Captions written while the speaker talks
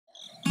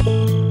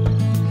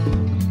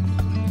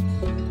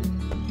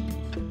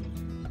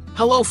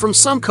Hello from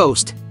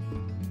Suncoast.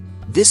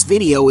 This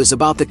video is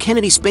about the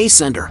Kennedy Space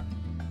Center.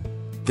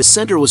 The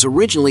center was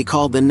originally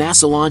called the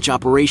NASA Launch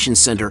Operations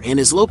Center and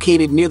is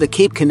located near the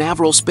Cape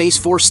Canaveral Space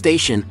Force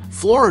Station,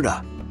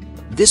 Florida.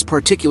 This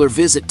particular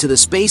visit to the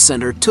Space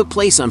Center took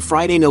place on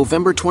Friday,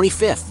 November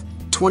 25,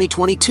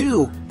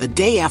 2022, the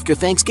day after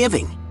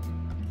Thanksgiving.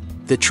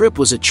 The trip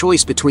was a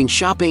choice between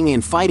shopping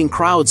and fighting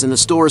crowds in the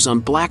stores on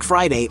Black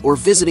Friday or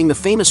visiting the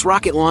famous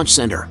Rocket Launch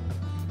Center.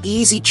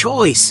 Easy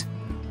choice!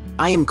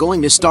 I am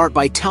going to start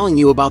by telling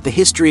you about the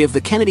history of the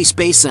Kennedy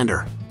Space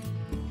Center.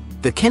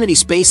 The Kennedy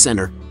Space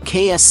Center,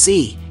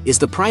 KSC, is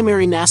the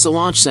primary NASA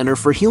launch center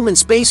for human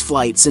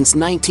spaceflight since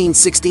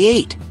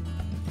 1968.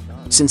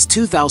 Since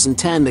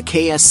 2010, the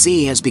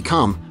KSC has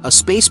become a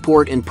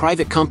spaceport and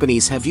private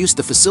companies have used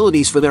the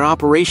facilities for their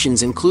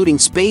operations, including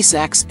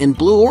SpaceX and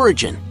Blue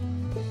Origin.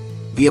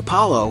 The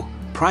Apollo,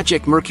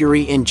 Project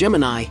Mercury and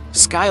Gemini,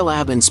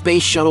 Skylab and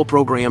Space Shuttle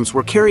programs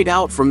were carried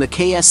out from the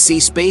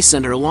KSC Space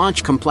Center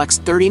Launch Complex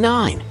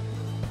 39.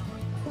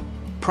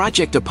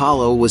 Project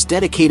Apollo was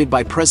dedicated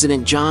by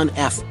President John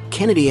F.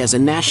 Kennedy as a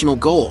national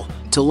goal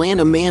to land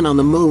a man on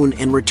the moon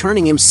and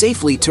returning him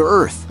safely to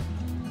Earth.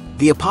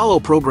 The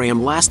Apollo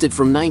program lasted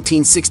from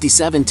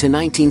 1967 to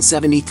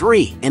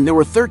 1973, and there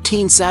were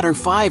 13 Saturn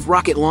V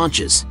rocket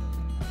launches.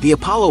 The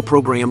Apollo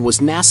program was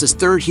NASA's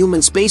third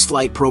human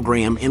spaceflight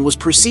program and was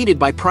preceded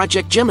by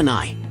Project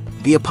Gemini.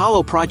 The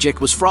Apollo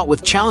project was fraught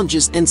with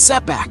challenges and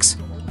setbacks.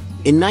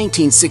 In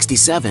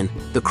 1967,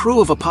 the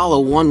crew of Apollo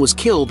 1 was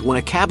killed when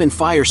a cabin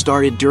fire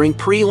started during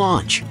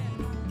pre-launch.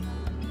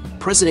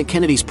 President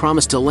Kennedy's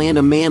promise to land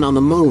a man on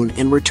the moon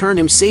and return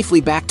him safely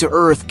back to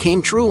Earth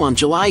came true on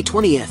July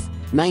 20,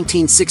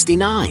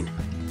 1969.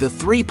 The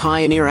three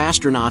pioneer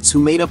astronauts who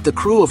made up the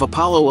crew of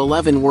Apollo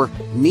 11 were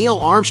Neil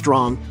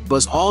Armstrong,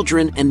 Buzz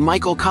Aldrin, and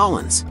Michael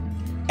Collins.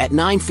 At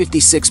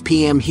 9:56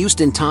 p.m.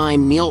 Houston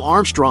time, Neil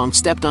Armstrong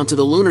stepped onto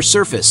the lunar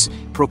surface,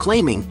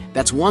 proclaiming,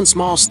 "That's one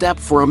small step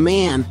for a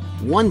man,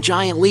 one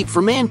giant leap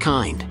for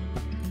mankind."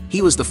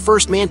 He was the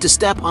first man to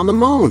step on the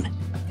moon.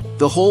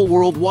 The whole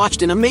world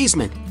watched in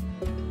amazement.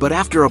 But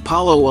after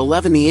Apollo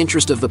 11, the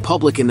interest of the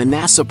public in the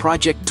NASA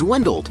project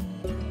dwindled.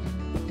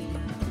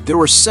 There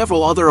were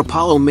several other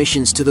Apollo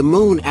missions to the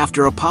moon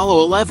after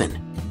Apollo 11.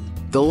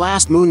 The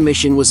last moon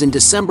mission was in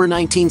December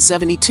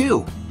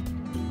 1972.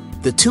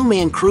 The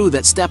two-man crew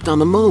that stepped on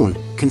the moon,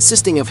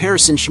 consisting of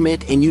Harrison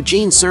Schmitt and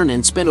Eugene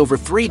Cernan, spent over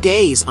 3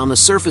 days on the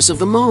surface of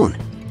the moon.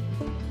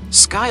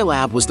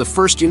 Skylab was the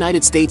first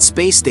United States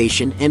space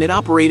station, and it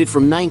operated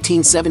from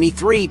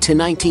 1973 to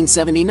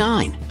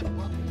 1979.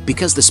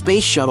 Because the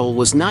space shuttle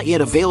was not yet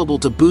available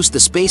to boost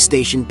the space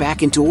station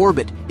back into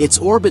orbit, its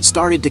orbit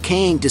started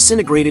decaying,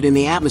 disintegrated in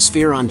the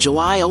atmosphere on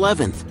July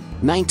 11,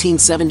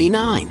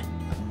 1979.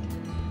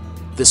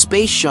 The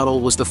space shuttle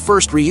was the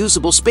first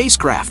reusable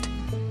spacecraft.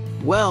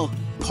 Well,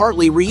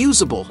 partly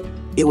reusable.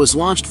 It was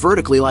launched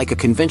vertically like a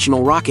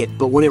conventional rocket,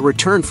 but when it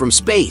returned from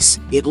space,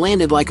 it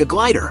landed like a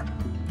glider.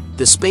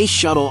 The space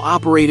shuttle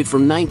operated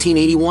from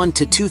 1981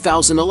 to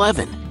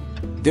 2011.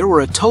 There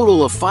were a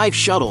total of 5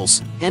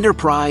 shuttles: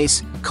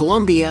 Enterprise,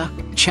 Columbia,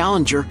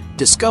 Challenger,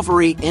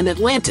 Discovery, and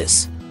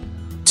Atlantis.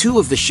 2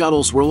 of the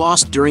shuttles were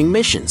lost during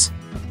missions.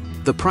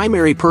 The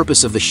primary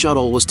purpose of the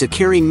shuttle was to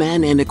carry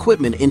men and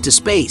equipment into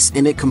space,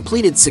 and it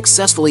completed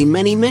successfully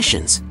many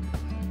missions.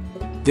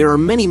 There are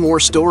many more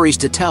stories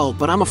to tell,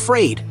 but I'm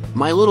afraid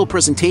my little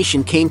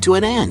presentation came to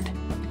an end.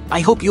 I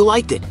hope you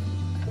liked it.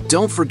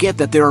 Don't forget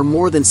that there are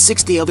more than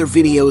 60 other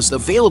videos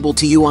available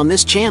to you on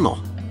this channel.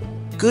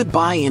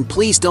 Goodbye, and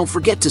please don't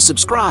forget to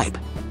subscribe.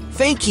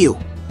 Thank you.